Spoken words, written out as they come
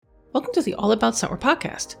Welcome to the All About Scent Work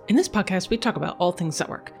podcast. In this podcast, we talk about all things scent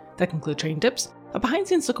work. That can include training tips, a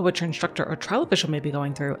behind-the-scenes look at what your instructor or trial official may be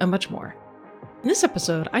going through, and much more. In this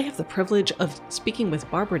episode, I have the privilege of speaking with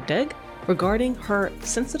Barbara Degg regarding her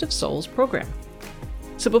Sensitive Souls program.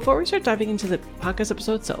 So before we start diving into the podcast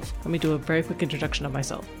episode itself, let me do a very quick introduction of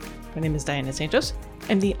myself. My name is Diana Santos.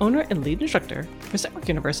 I'm the owner and lead instructor for Scent Work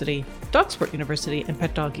University, Dog Sport University, and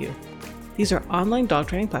Pet Dog U. These are online dog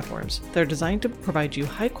training platforms that are designed to provide you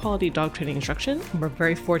high-quality dog training instruction, and we're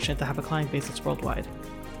very fortunate to have a client base that's worldwide.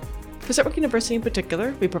 For Scent Work University in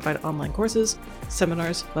particular, we provide online courses,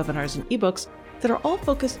 seminars, webinars, and ebooks that are all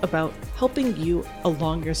focused about helping you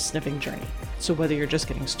along your sniffing journey. So whether you're just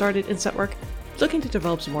getting started in scent work, looking to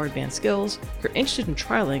develop some more advanced skills, you're interested in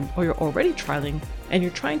trialing, or you're already trialing, and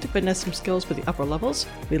you're trying to finesse some skills for the upper levels,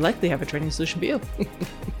 we likely have a training solution for you.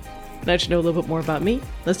 Now that you know a little bit more about me,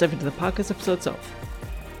 let's dive into the podcast episode itself.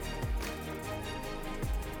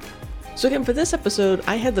 So again, for this episode,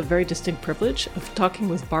 I had the very distinct privilege of talking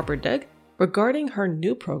with Barbara Degg regarding her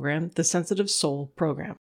new program, the Sensitive Soul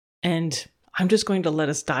program. And I'm just going to let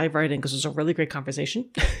us dive right in because it was a really great conversation.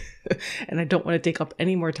 And I don't want to take up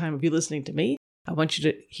any more time of you listening to me. I want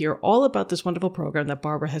you to hear all about this wonderful program that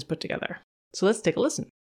Barbara has put together. So let's take a listen.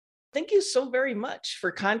 Thank you so very much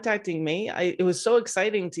for contacting me. It was so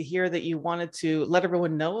exciting to hear that you wanted to let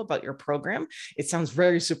everyone know about your program. It sounds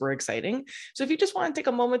very super exciting. So if you just want to take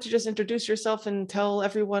a moment to just introduce yourself and tell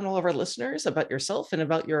everyone, all of our listeners, about yourself and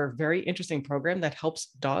about your very interesting program that helps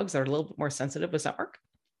dogs that are a little bit more sensitive with scent work.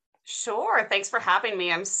 Sure. Thanks for having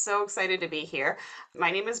me. I'm so excited to be here.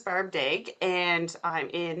 My name is Barb Degg, and I'm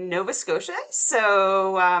in Nova Scotia,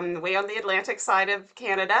 so way on the Atlantic side of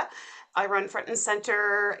Canada. I run Front and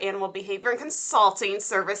Center Animal Behavior and Consulting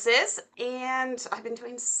Services, and I've been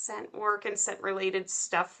doing scent work and scent-related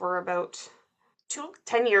stuff for about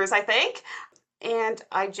 10 years, I think. And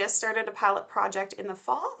I just started a pilot project in the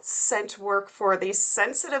fall, scent work for these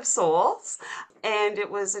sensitive souls. And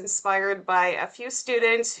it was inspired by a few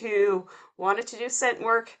students who wanted to do scent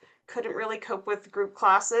work, couldn't really cope with group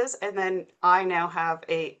classes. And then I now have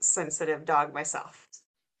a sensitive dog myself.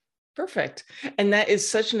 Perfect. And that is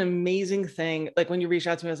such an amazing thing. Like when you reached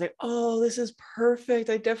out to me, I was like, oh, this is perfect.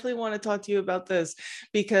 I definitely want to talk to you about this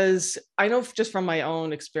because I know just from my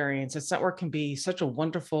own experience, that scent work can be such a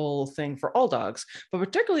wonderful thing for all dogs, but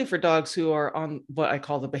particularly for dogs who are on what I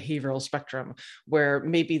call the behavioral spectrum, where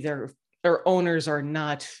maybe their owners are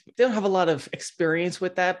not, they don't have a lot of experience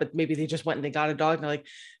with that, but maybe they just went and they got a dog and they're like,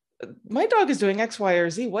 my dog is doing X, Y,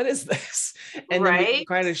 or Z. What is this? And then we can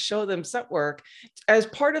kind of show them scent work as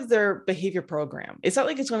part of their behavior program. It's not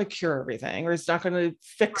like it's going to cure everything or it's not going to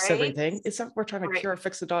fix everything. It's not, we're trying to cure or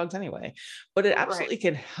fix the dogs anyway, but it absolutely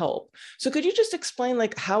can help. So could you just explain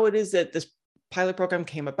like how it is that this pilot program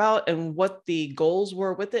came about and what the goals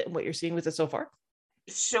were with it and what you're seeing with it so far?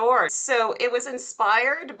 Sure. So it was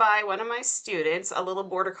inspired by one of my students, a little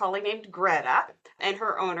border collie named Greta, and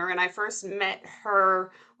her owner. And I first met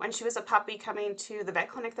her when she was a puppy coming to the vet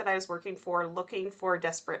clinic that I was working for, looking for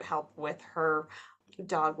desperate help with her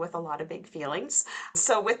dog with a lot of big feelings.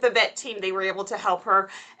 So with the vet team, they were able to help her.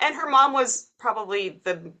 And her mom was probably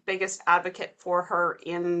the biggest advocate for her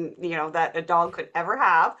in, that a dog could ever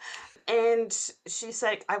have. And she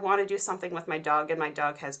said, I want to do something with my dog, and my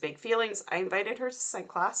dog has big feelings. I invited her to scent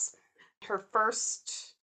class. Her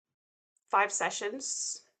first 5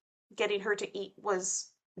 sessions, getting her to eat was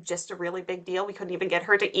just a really big deal. We couldn't even get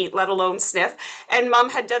her to eat, let alone sniff. And mom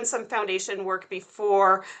had done some foundation work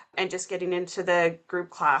before, and just getting into the group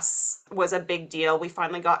class was a big deal. We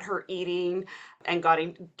finally got her eating and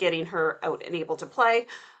getting her out and able to play.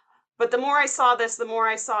 But the more I saw this, the more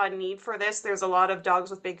I saw a need for this. There's a lot of dogs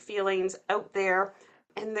with big feelings out there,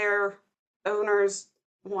 and their owners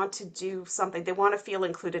want to do something. They want to feel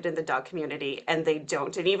included in the dog community, and they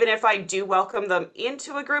don't. And even if I do welcome them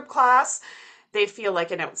into a group class, they feel like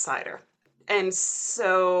an outsider. And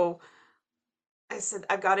so I said,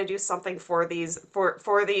 I've got to do something for these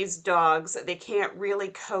dogs. They can't really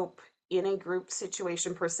cope in a group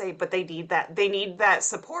situation per se, but they need that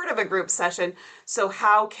support of a group session. So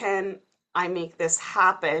how can I make this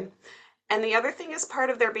happen? And the other thing is part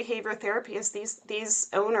of their behavior therapy is these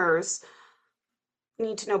owners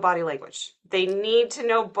need to know body language. They need to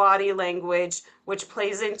know body language, which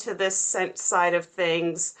plays into this scent side of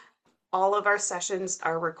things. All of our sessions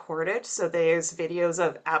are recorded, so there's videos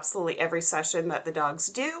of absolutely every session that the dogs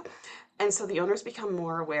do. And so the owners become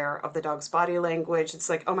more aware of the dog's body language. It's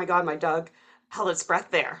like, oh my God, my dog held its breath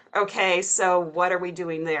there. Okay, so what are we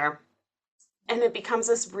doing there? And it becomes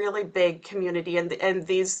this really big community. And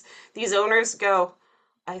these owners go,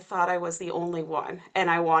 I thought I was the only one,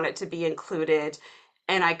 and I want it to be included.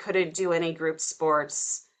 and I couldn't do any group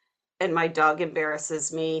sports, and my dog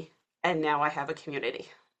embarrasses me, and now I have a community.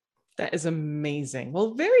 That is amazing.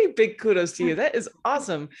 Well, very big kudos to you. That is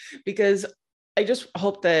awesome because I just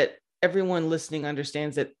hope that everyone listening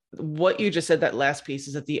understands that what you just said, that last piece,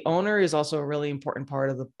 is that the owner is also a really important part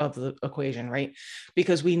of the equation, right?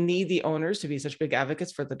 Because we need the owners to be such big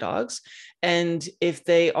advocates for the dogs. And if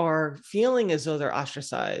they are feeling as though they're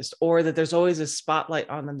ostracized, or that there's always a spotlight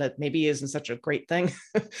on them that maybe isn't such a great thing,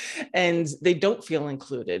 and they don't feel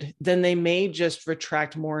included, then they may just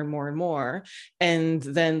retract more and more and more, and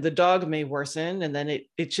then the dog may worsen, and then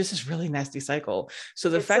it's just this really nasty cycle. So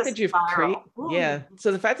the It's a fact that you've created, spiral. yeah,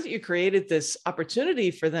 so the fact that you created this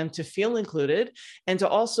opportunity for them to feel included and to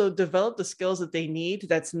also develop the skills that they need,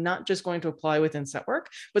 that's not just going to apply within set work,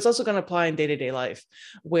 but it's also going to apply in day-to-day life,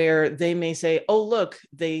 where they may say, oh look,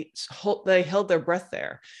 they held their breath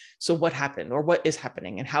there, so what happened, or what is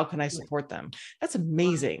happening, and how can I support them? That's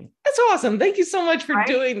amazing. That's awesome. Thank you so much for Right?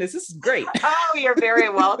 doing this. This is great. Oh, you're very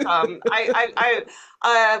welcome.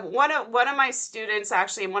 One of my students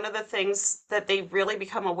actually, one of the things that they really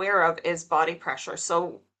become aware of is body pressure.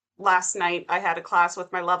 So last night I had a class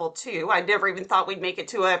with my level two. I never even thought we'd make it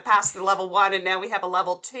to a past the level one, and now we have a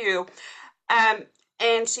level two. Um,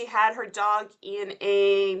 and she had her dog in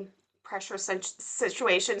a pressure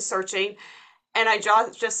situation searching, and I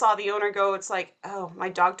just saw the owner go, it's like, oh, my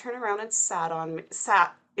dog turned around and sat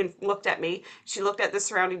and looked at me. She looked at the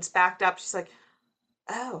surroundings, backed up. She's like,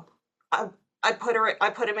 oh, I, I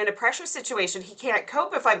put him in a pressure situation. He can't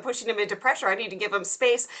cope if I'm pushing him into pressure. I need to give him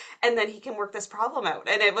space, and then he can work this problem out.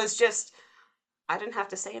 And it was just, I didn't have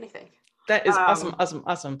to say anything. That is awesome, Um, awesome,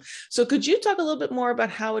 awesome. So could you talk a little bit more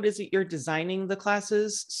about how it is that you're designing the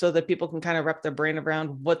classes so that people can kind of wrap their brain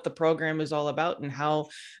around what the program is all about and how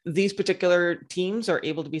these particular teams are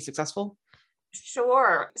able to be successful?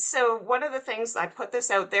 sure. So one of the things I put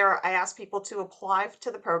this out there, I asked people to apply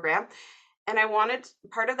to the program. And I wanted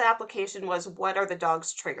part of the application was what are the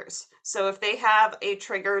dog's triggers? So if they have a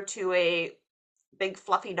trigger to a big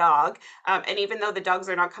fluffy dog, and even though the dogs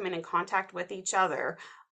are not coming in contact with each other,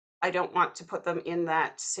 I don't want to put them in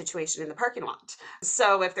that situation in the parking lot.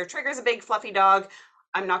 So if their trigger is a big fluffy dog,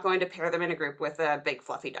 I'm not going to pair them in a group with a big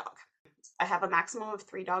fluffy dog. I have a maximum of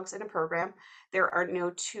 3 dogs in a program. There are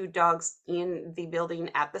no 2 dogs in the building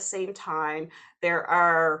at the same time. There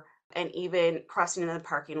are, and even crossing in the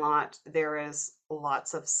parking lot, there is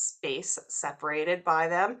lots of space separated by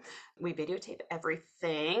them. We videotape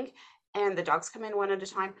everything, and the dogs come in one at a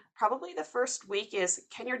time. Probably the first week is,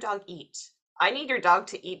 can your dog eat? I need your dog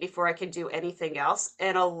to eat before I can do anything else.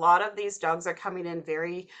 And a lot of these dogs are coming in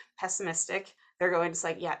very pessimistic. They're going, it's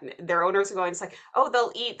like, yeah, their owners are going, it's like, oh,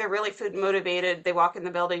 they'll eat. They're really food motivated. They walk in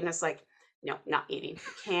the building and it's like, no, not eating.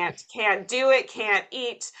 Can't do it, can't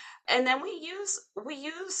eat. And then we use,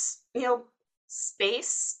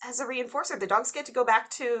 space as a reinforcer. The dogs get to go back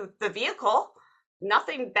to the vehicle.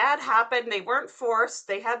 Nothing bad happened. They weren't forced.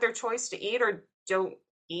 They had their choice to eat or don't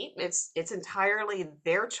eat. It's entirely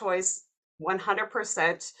their choice,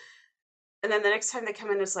 100%. And then the next time they come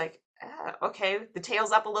in, it's like, ah, okay, the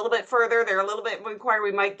tail's up a little bit further. They're a little bit inquired.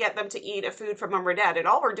 We might get them to eat a food from mom or dad. And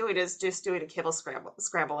all we're doing is just doing a kibble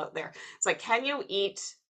scramble out there. It's like, can you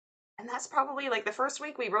eat? And that's probably like the first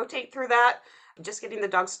week we rotate through that, just getting the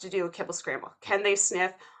dogs to do a kibble scramble. Can they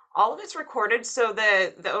sniff? All of it's recorded so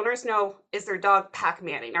the owners know, is their dog pack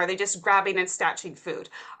manning? Are they just grabbing and snatching food?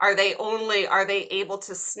 Are they able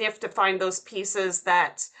to sniff to find those pieces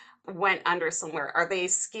that went under somewhere? Are they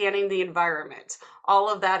scanning the environment?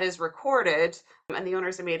 All of that is recorded, and the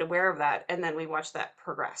owners are made aware of that, and then we watch that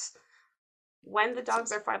progress. When the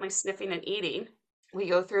dogs are finally sniffing and eating, we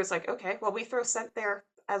go through, it's like, okay, well, we throw scent there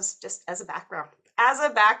as just as a background. As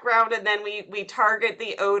a background, and then we target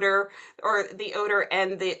the odor, or the odor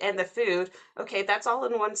and the food. Okay, that's all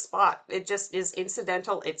in one spot. It just is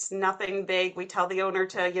incidental. It's nothing big. We tell the owner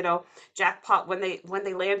to, jackpot when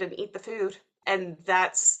they land and eat the food. And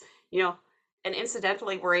that's, you know, and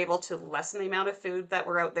incidentally, we're able to lessen the amount of food that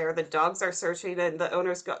we're out there. The dogs are searching, and the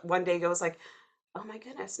owners one day goes like, oh my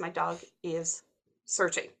goodness, my dog is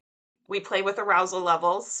searching. We play with arousal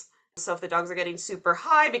levels. So if the dogs are getting super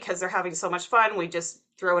high because they're having so much fun, we just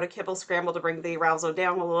throw in a kibble scramble to bring the arousal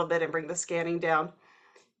down a little bit and bring the scanning down.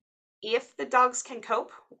 If the dogs can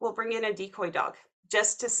cope, we'll bring in a decoy dog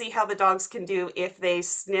just to see how the dogs can do if they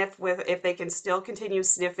if they can still continue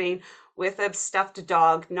sniffing with a stuffed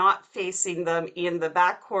dog not facing them in the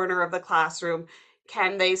back corner of the classroom.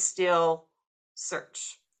 Can they still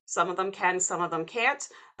search? Some of them can, some of them can't.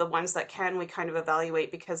 The ones that can, we kind of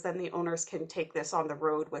evaluate, because then the owners can take this on the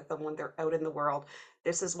road with them when they're out in the world.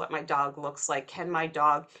 This is what my dog looks like. Can my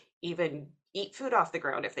dog even eat food off the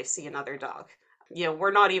ground if they see another dog.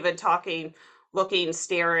 We're not even talking looking,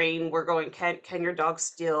 staring. We're going, can your dog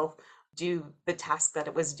still do the task that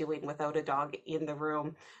it was doing without a dog in the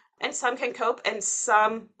room? And some can cope and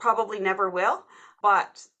some probably never will.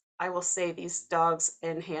 But I will say these dogs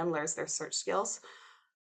and handlers, their search skills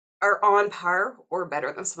are on par or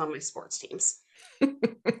better than some of my sports teams.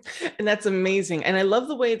 And that's amazing. And I love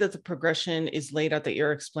the way that the progression is laid out that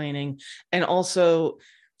you're explaining. And also,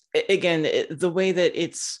 again, the way that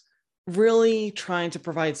it's really trying to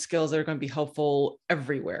provide skills that are going to be helpful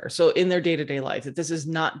everywhere. So in their day-to-day life, that this is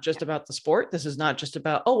not just about the sport. This is not just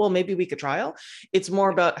about, oh, well, maybe we could trial. It's more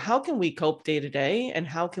about how can we cope day to day and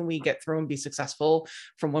how can we get through and be successful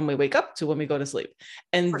from when we wake up to when we go to sleep.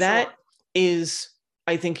 And For that sure. is,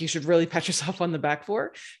 I think you should really pat yourself on the back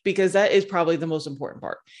for, because that is probably the most important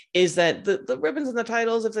part, is that the ribbons and the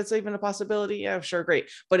titles, if that's even a possibility, yeah, sure, great.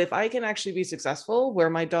 But if I can actually be successful where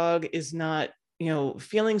my dog is not,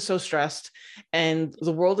 feeling so stressed and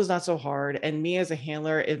the world is not so hard, and me as a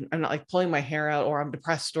handler, I'm not like pulling my hair out or I'm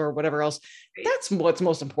depressed or whatever else, Right. that's what's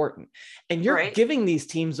most important. And you're Right. giving these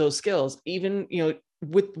teams those skills, even,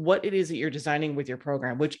 with what it is that you're designing with your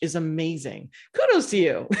program, which is amazing. Kudos to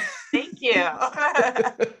you. Thank you.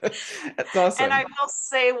 That's And I awesome. will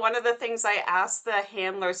say one of the things I ask the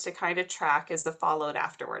handlers to kind of track is the fallout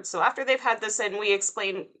afterwards. So after they've had this and we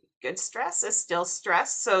explain good stress is still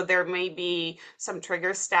stress. So there may be some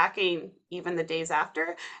trigger stacking even the days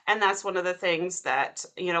after. And that's one of the things that,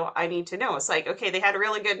 I need to know. It's like, okay, they had a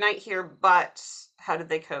really good night here, but how did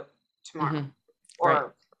they cope tomorrow? Mhm. Right.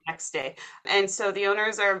 Or next day. And so the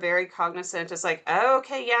owners are very cognizant. It's like, oh,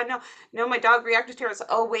 okay, yeah, no, no, my dog reacted to it. It's,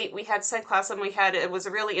 oh, wait, we had scent class and it was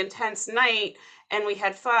a really intense night and we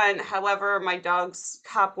had fun. However, my dog's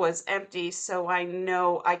cup was empty. So I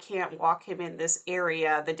know I can't walk him in this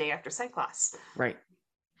area the day after scent class. Right.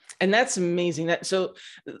 And that's amazing. That so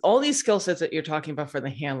all these skill sets that you're talking about for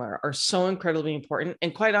the handler are so incredibly important.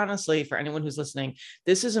 And quite honestly, for anyone who's listening,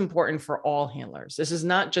 this is important for all handlers. This is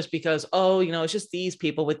not just because, oh, it's just these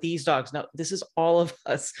people with these dogs. No, this is all of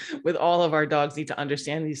us with all of our dogs need to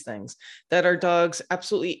understand these things, that our dogs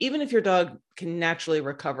absolutely, even if your dog can naturally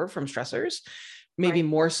recover from stressors, maybe Right.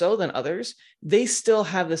 more so than others, they still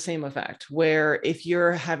have the same effect. Where if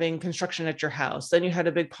you're having construction at your house, then you had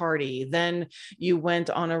a big party, then you went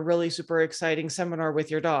on a really super exciting seminar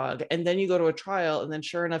with your dog, and then you go to a trial, and then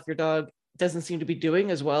sure enough, your dog doesn't seem to be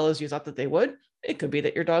doing as well as you thought that they would. It could be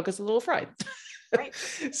that your dog is a little fried. Right.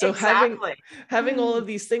 So Exactly. having all of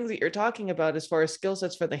these things that you're talking about as far as skill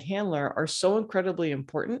sets for the handler are so incredibly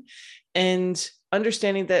important, and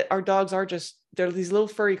understanding that our dogs are just, they're these little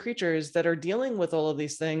furry creatures that are dealing with all of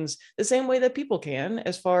these things the same way that people can,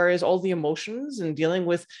 as far as all the emotions and dealing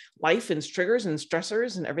with life and triggers and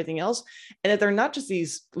stressors and everything else. And that they're not just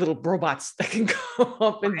these little robots that can go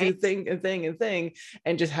up and do Right. thing and thing and thing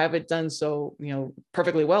and just have it done so,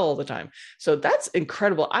 perfectly well all the time. So that's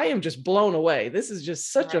incredible. I am just blown away. This is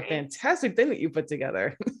just such a Right. fantastic thing that you put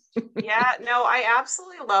together. Yeah, no, I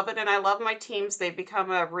absolutely love it, and I love my teams. They've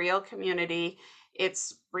become a real community.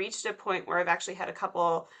 It's reached a point where I've actually had a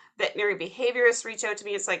couple veterinary behaviorists reach out to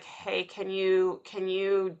me. It's like, hey, can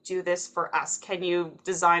you do this for us? Can you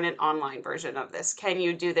design an online version of this? Can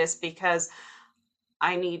you do this because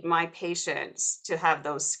I need my patients to have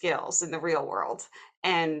those skills in the real world,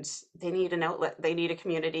 and they need an outlet. They need a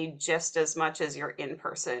community just as much as your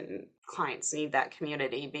in-person clients need that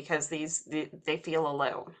community because they feel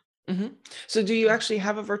alone. Mhm. So do you actually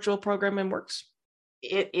have a virtual program in works?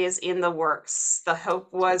 It is in the works. The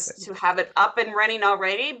hope was Terrific. to have it up and running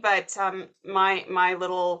already, but my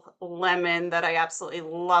little lemon that I absolutely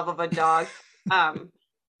love of a dog, um,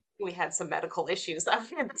 we had some medical issues that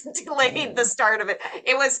delayed the Oh. start of it.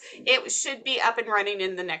 It should be up and running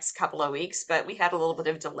in the next couple of weeks, but we had a little bit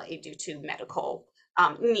of delay due to medical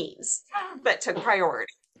needs that took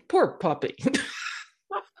priority. Poor puppy.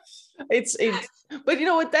 It's but you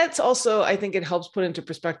know what, that's also, I think it helps put into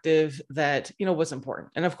perspective that what's important.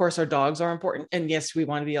 And of course our dogs are important, and yes, we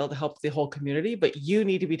want to be able to help the whole community, but you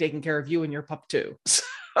need to be taking care of you and your pup too. So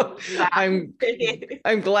i'm Exactly.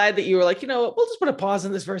 i'm glad that you were like, what, we'll just put a pause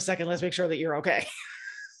on this for a second, let's make sure that you're okay.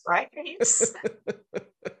 Right?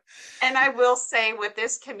 And I will say with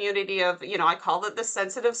this community of, I call it the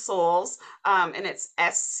sensitive souls, and it's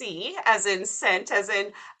SC as in scent, as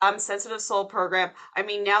in sensitive soul program. I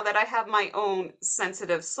mean, now that I have my own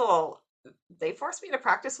sensitive soul, they force me to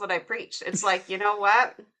practice what I preach. It's like, you know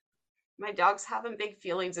what? my dog's having big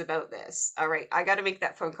feelings about this. All right, I got to make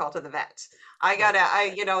that phone call to the vet.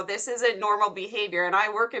 Right. This isn't normal behavior. And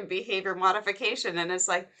I work in behavior modification. And it's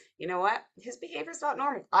like, you know what? His behavior is not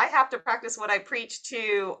normal. I have to practice what I preach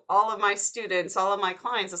to all of my students, all of my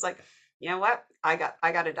clients. It's like, you know what? I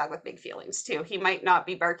got a dog with big feelings too. He might not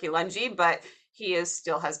be barky lungy, but he is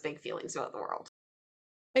still has big feelings about the world.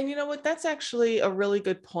 And you know what? That's actually a really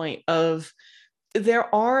good point of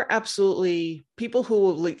there are absolutely people who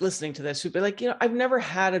will listening to this who'd be like, I've never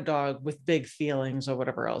had a dog with big feelings or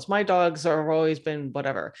whatever else. My dogs are always been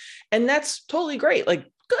whatever. And that's totally great. Like,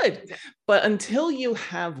 good. Okay. But until you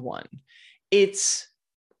have one, it's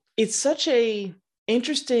such a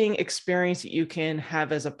interesting experience that you can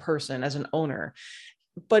have as a person, as an owner,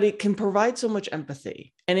 but it can provide so much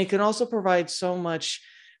empathy, and it can also provide so much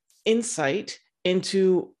insight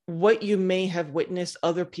into what you may have witnessed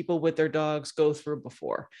other people with their dogs go through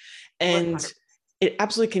before. And 100. it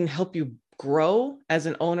absolutely can help you grow as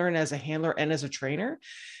an owner and as a handler and as a trainer.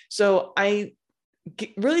 So I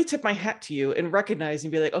really tip my hat to you and recognize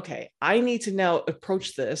and be like, okay, I need to now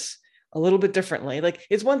approach this a little bit differently. Like,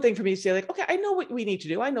 it's one thing for me to say like, okay, I know what we need to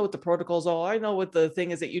do. I know what the protocols are. I know what the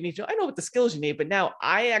thing is that you need to, I know what the skills you need, but now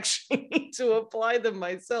I actually need to apply them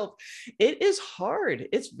myself. It is hard.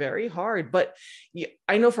 It's very hard. But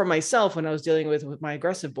I know for myself, when I was dealing with my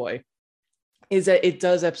aggressive boy, is that it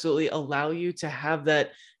does absolutely allow you to have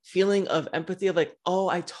that feeling of empathy of like, oh,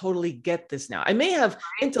 I totally get this now. I may have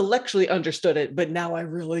intellectually understood it, but now I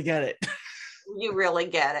really get it. You really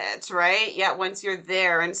get it, right? Yeah, once you're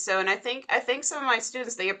there. And I think some of my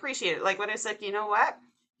students, they appreciate it. Like when it's like, you know what?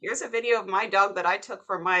 Here's a video of my dog that I took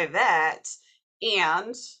from my vet,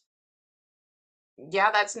 and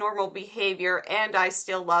yeah, that's normal behavior, and I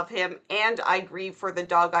still love him, and I grieve for the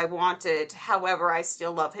dog I wanted. However, I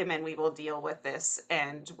still love him, and we will deal with this,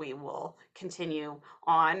 and we will continue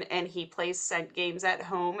on. And he plays scent games at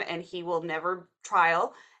home, and he will never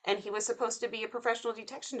trial. And he was supposed to be a professional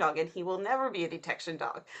detection dog, and he will never be a detection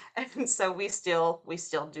dog. And so we still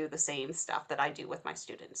do the same stuff that I do with my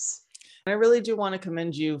students. I really do want to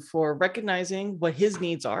commend you for recognizing what his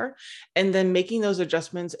needs are and then making those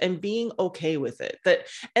adjustments and being okay with it. That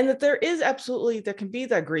there is absolutely, there can be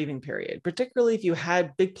that grieving period, particularly if you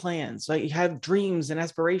had big plans, like you had dreams and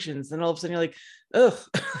aspirations, and all of a sudden you're like, ugh,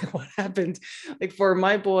 what happened? Like for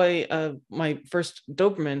my boy, my first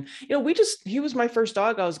Doberman, he was my first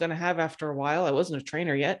dog I was going to have after a while. I wasn't a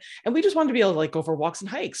trainer yet. And we just wanted to be able to like go for walks and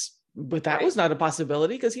hikes, but that Right, was not a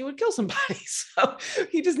possibility because he would kill somebody. So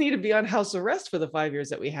he just needed to be on house arrest for the 5 years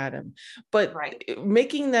that we had him. But right.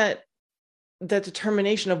 making that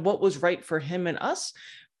determination of what was right for him and us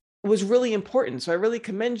was really important. So I really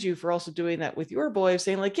commend you for also doing that with your boy, of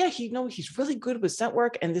saying like, yeah, he's really good with scent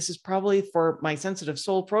work, and this is probably for my sensitive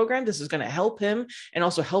soul program. This is going to help him and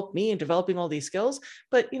also help me in developing all these skills.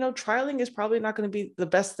 But trialing is probably not going to be the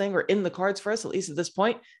best thing or in the cards for us, at least at this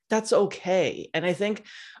point. That's okay. And I think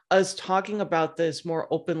us talking about this more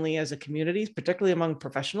openly as a community, particularly among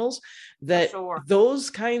professionals, For that sure.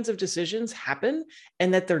 those kinds of decisions happen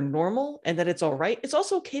and that they're normal and that it's all right. It's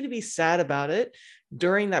also okay to be sad about it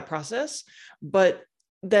during that process, but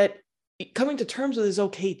that coming to terms with is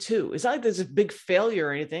okay too. It's not like there's a big failure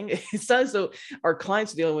or anything. It's not as though our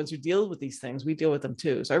clients are the only ones who deal with these things. We deal with them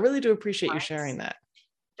too. So I really do appreciate you sharing Right. that.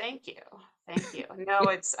 Thank you. Thank you. No,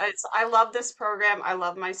 it's I love this program. I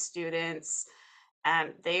love my students.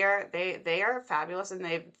 And they are fabulous, and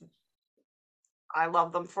I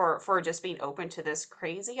love them for just being open to this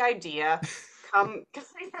crazy idea. Come,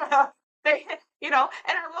 they, and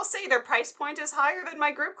I will say their price point is higher than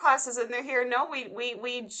my group classes, and they're here. No,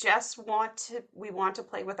 we just want to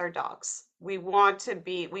play with our dogs. We want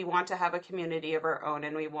to have a community of our own,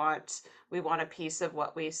 and we want a piece of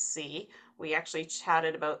what we see. We actually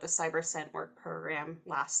chatted about the Cyber Scent Work program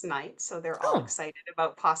last night, so they're all Oh, excited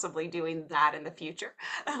about possibly doing that in the future.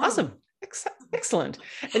 awesome. Excellent.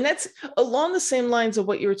 And that's along the same lines of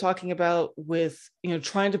what you were talking about with,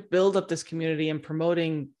 trying to build up this community and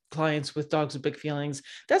promoting clients with dogs with big feelings.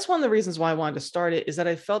 That's one of the reasons why I wanted to start it, is that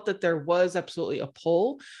I felt that there was absolutely a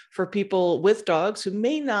pull for people with dogs who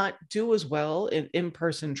may not do as well in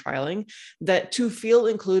in-person trialing, that to feel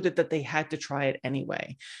included, that they had to try it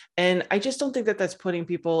anyway. And I just don't think that that's putting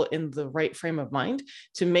people in the right frame of mind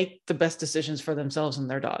to make the best decisions for themselves and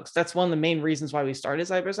their dogs. That's one of the main reasons why we started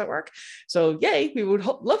Cybers at Work. So yay, we would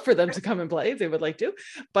love for them to come and play if they would like to.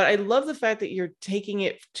 But I love the fact that you're taking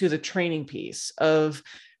it to the training piece of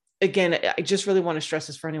again, I just really want to stress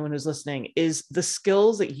this for anyone who's listening, is the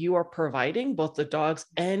skills that you are providing, both the dogs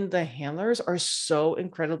and the handlers, are so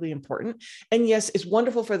incredibly important. And yes, it's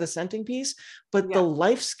wonderful for the scenting piece, but the Yeah.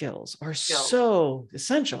 life skills are Skills, so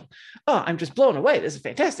essential. Oh, I'm just blown away. This is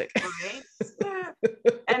fantastic. right? Yeah.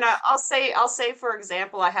 And I'll say, for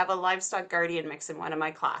example, I have a livestock guardian mix in one of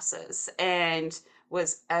my classes and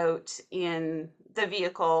was out in the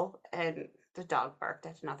vehicle and the dog barked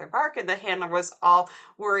at another bark and the handler was all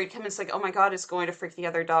worried. Come, it's like, oh my God, it's going to freak the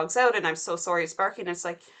other dogs out. And I'm so sorry it's barking. It's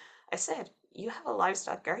like, I said, you have a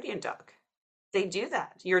livestock guardian dog. They do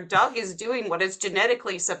that. Your dog is doing what it's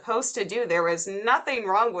genetically supposed to do. There is nothing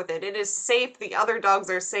wrong with it. It is safe. The other dogs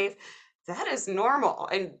are safe. That is normal.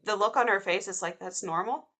 And the look on her face is like, that's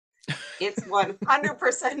normal. It's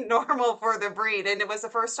 100% normal for the breed. And it was the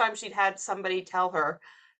first time she'd had somebody tell her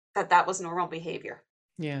that that was normal behavior.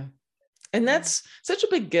 Yeah. And Yeah. that's such a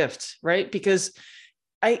big gift, right? Because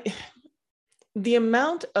I, the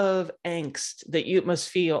amount of angst that you must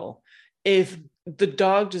feel if the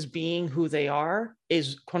dog just being who they are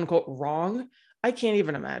is quote unquote wrong, I can't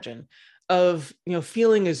even imagine. Of, you know,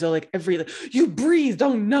 feeling as though like you breathed,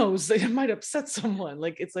 oh no, so it might upset someone.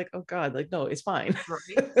 Like it's like, oh God, like no, it's fine.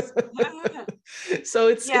 Right. So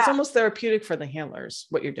it's Yeah. almost therapeutic for the handlers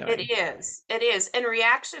what you're It doing. is. It is. And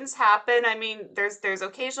reactions happen. I mean, there's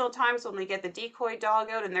occasional times when we get the decoy dog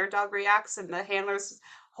out and their dog reacts and the handlers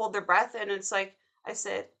hold their breath and it's like I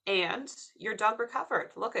said, and your dog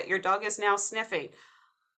recovered. Look at your dog is now sniffing.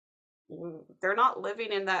 They're not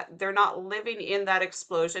living in that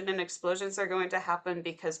explosion and explosions are going to happen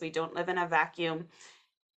because we don't live in a vacuum.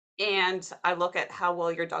 And I look at how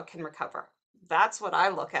well your dog can recover. That's what I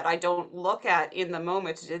look at. I don't look at in the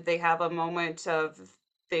moment, did they have a moment of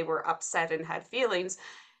they were upset and had feelings?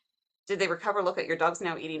 Did they recover? Look at your dog's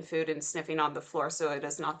now eating food and sniffing on the floor, so it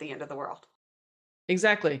is not the end of the world.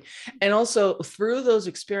 Exactly. And also through those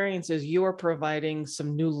experiences, you are providing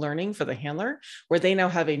some new learning for the handler where they now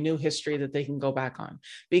have a new history that they can go back on. Yeah.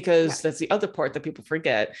 Because that's the other part that people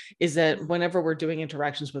forget is that whenever we're doing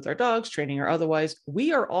interactions with our dogs, training or otherwise,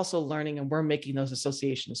 we are also learning and we're making those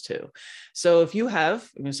associations too. So if you have,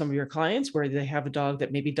 you know, some of your clients where they have a dog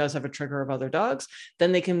that maybe does have a trigger of other dogs,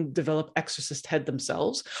 then they can develop exorcist head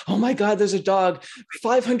themselves. Oh my God, there's a dog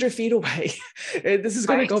 500 feet away. This is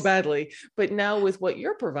going to Right. go badly. But now with what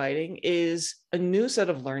you're providing is a new set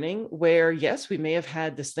of learning where, yes, we may have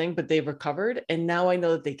had this thing, but they've recovered. And now I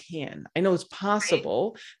know that they can. I know it's Right.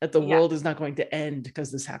 possible that the Yeah. world is not going to end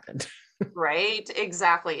because this happened. Right.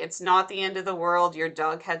 Exactly. It's not the end of the world. Your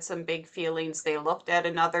dog had some big feelings. They looked at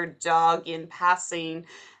another dog in passing.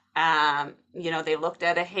 They looked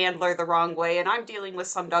at a handler the wrong way. And I'm dealing with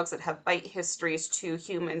some dogs that have bite histories to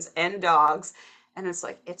humans and dogs. And it's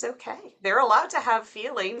like, it's okay. They're allowed to have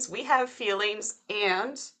feelings. We have feelings.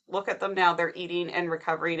 And look at them now. They're eating and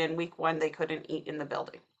recovering. In week one, they couldn't eat in the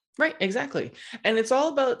building. Right, exactly. And it's all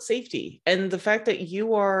about safety. And the fact that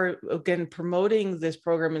you are, again, promoting this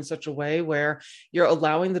program in such a way where you're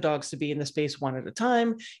allowing the dogs to be in the space one at a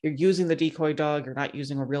time, you're using the decoy dog, you're not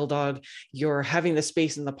using a real dog, you're having the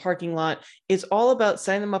space in the parking lot. It's all about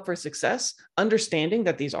setting them up for success, understanding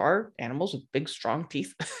that these are animals with big, strong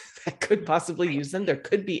teeth that could possibly Right. use them. There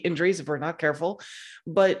could be injuries if we're not careful,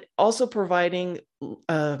 but also providing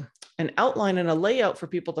an outline and a layout for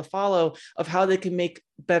people to follow of how they can make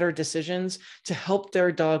better decisions to help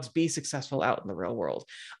their dogs be successful out in the real world.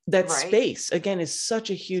 That Right. space, again, is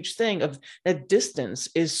such a huge thing. Of that distance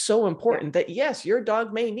is so Yeah. important that yes, your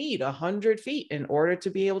dog may need 100 feet in order to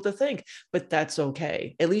be able to think, but that's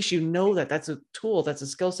okay. At least you know that that's a tool, that's a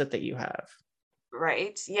skill set that you have.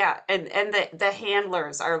 Right. Yeah. And the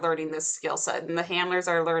handlers are learning this skill set and the handlers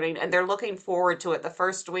are learning and they're looking forward to it. The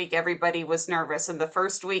first week everybody was nervous and the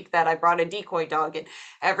first week that I brought a decoy dog and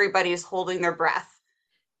everybody's holding their breath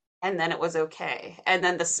and then it was okay. And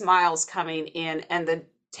then the smiles coming in and the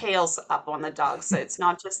tails up on the dogs. So it's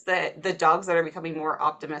not just the dogs that are becoming more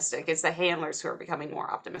optimistic. It's the handlers who are becoming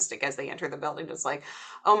more optimistic as they enter the building. It's like,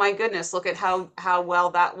 oh my goodness, look at how well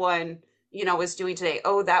that one, is doing today.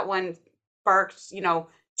 Oh, that one barked,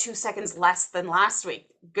 2 seconds less than last week.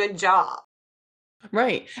 Good job.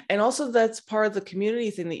 Right. And also that's part of the community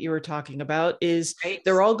thing that you were talking about is Right?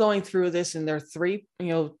 they're all going through this in their three,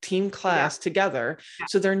 team Together. class together. Yeah.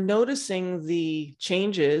 So they're noticing the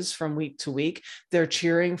changes from week to week. They're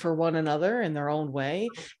cheering for one another in their own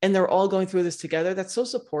way. And they're all going through this together. That's so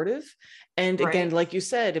supportive. And again, Right. like you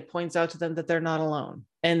said, it points out to them that they're not alone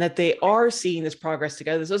and that they are seeing this progress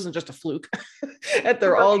together. This isn't just a fluke, that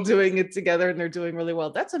they're all Right. doing it together and they're doing really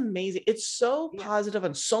well. That's amazing. It's so Yeah. positive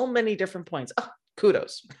on so many different points. Oh,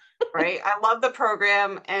 kudos. Right? I love the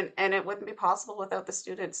program, and it wouldn't be possible without the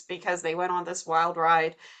students because they went on this wild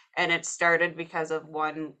ride, and it started because of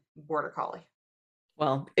one border collie.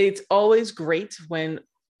 Well, it's always great when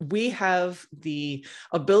we have the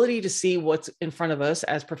ability to see what's in front of us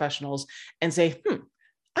as professionals and say,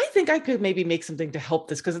 I think I could maybe make something to help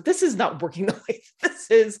this because this is not working the way this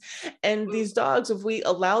is. And Mm, these dogs, if we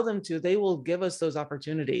allow them to, they will give us those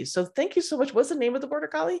opportunities. So thank you so much. What's the name of the border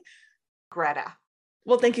collie? Greta.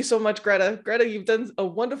 Well, thank you so much, Greta. Greta, you've done a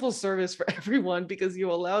wonderful service for everyone because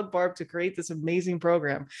you allowed Barb to create this amazing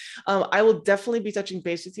program. I will definitely be touching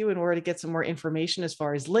base with you in order to get some more information as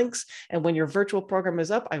far as links. And when your virtual program is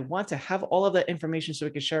up, I want to have all of that information so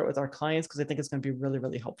we can share it with our clients because I think it's going to be really,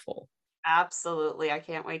 really helpful. Absolutely. I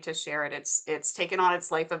can't wait to share it. It's taken on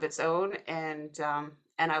its life of its own, and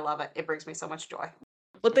I love it. It brings me so much joy.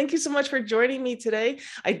 Well, thank you so much for joining me today.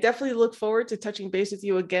 I definitely look forward to touching base with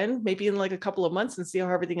you again, maybe in like a couple of months and see how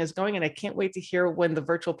everything is going. And I can't wait to hear when the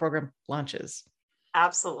virtual program launches.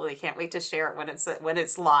 Absolutely. Can't wait to share it when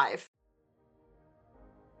it's live.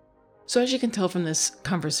 So, as you can tell from this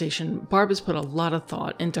conversation, Barb has put a lot of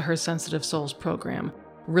thought into her Sensitive Souls program,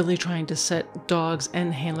 really trying to set dogs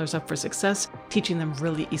and handlers up for success, teaching them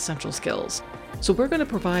really essential skills. So, we're going to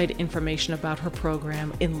provide information about her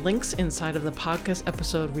program in links inside of the podcast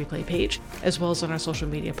episode replay page, as well as on our social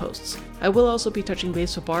media posts. I will also be touching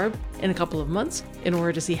base with Barb in a couple of months in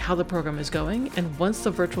order to see how the program is going. And once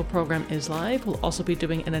the virtual program is live, we'll also be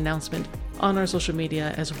doing an announcement on our social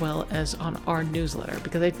media as well as on our newsletter,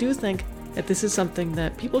 because I do think that this is something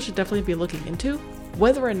that people should definitely be looking into.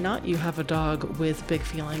 Whether or not you have a dog with big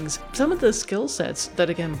feelings, some of the skill sets that,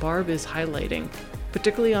 again, Barb is highlighting,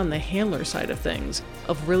 particularly on the handler side of things,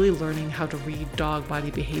 of really learning how to read dog body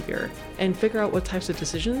behavior and figure out what types of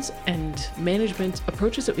decisions and management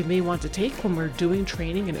approaches that we may want to take when we're doing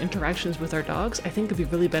training and interactions with our dogs, I think could be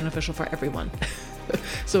really beneficial for everyone.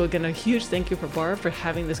 So again, a huge thank you for Barb for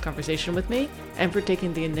having this conversation with me and for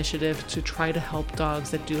taking the initiative to try to help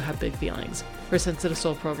dogs that do have big feelings. Her Sensitive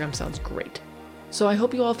Soul program sounds great. So I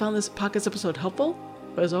hope you all found this podcast episode helpful,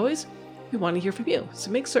 but as always, we want to hear from you.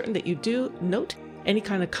 So make certain that you do note any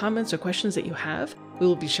kind of comments or questions that you have. We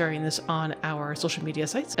will be sharing this on our social media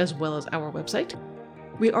sites as well as our website.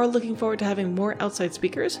 We are looking forward to having more outside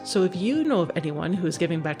speakers, so if you know of anyone who is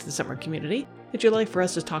giving back to the summer community that you'd like for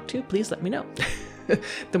us to talk to, please let me know.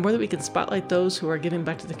 The more that we can spotlight those who are giving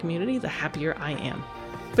back to the community, the happier I am.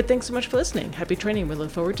 But thanks so much for listening. Happy training. We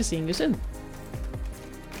look forward to seeing you soon.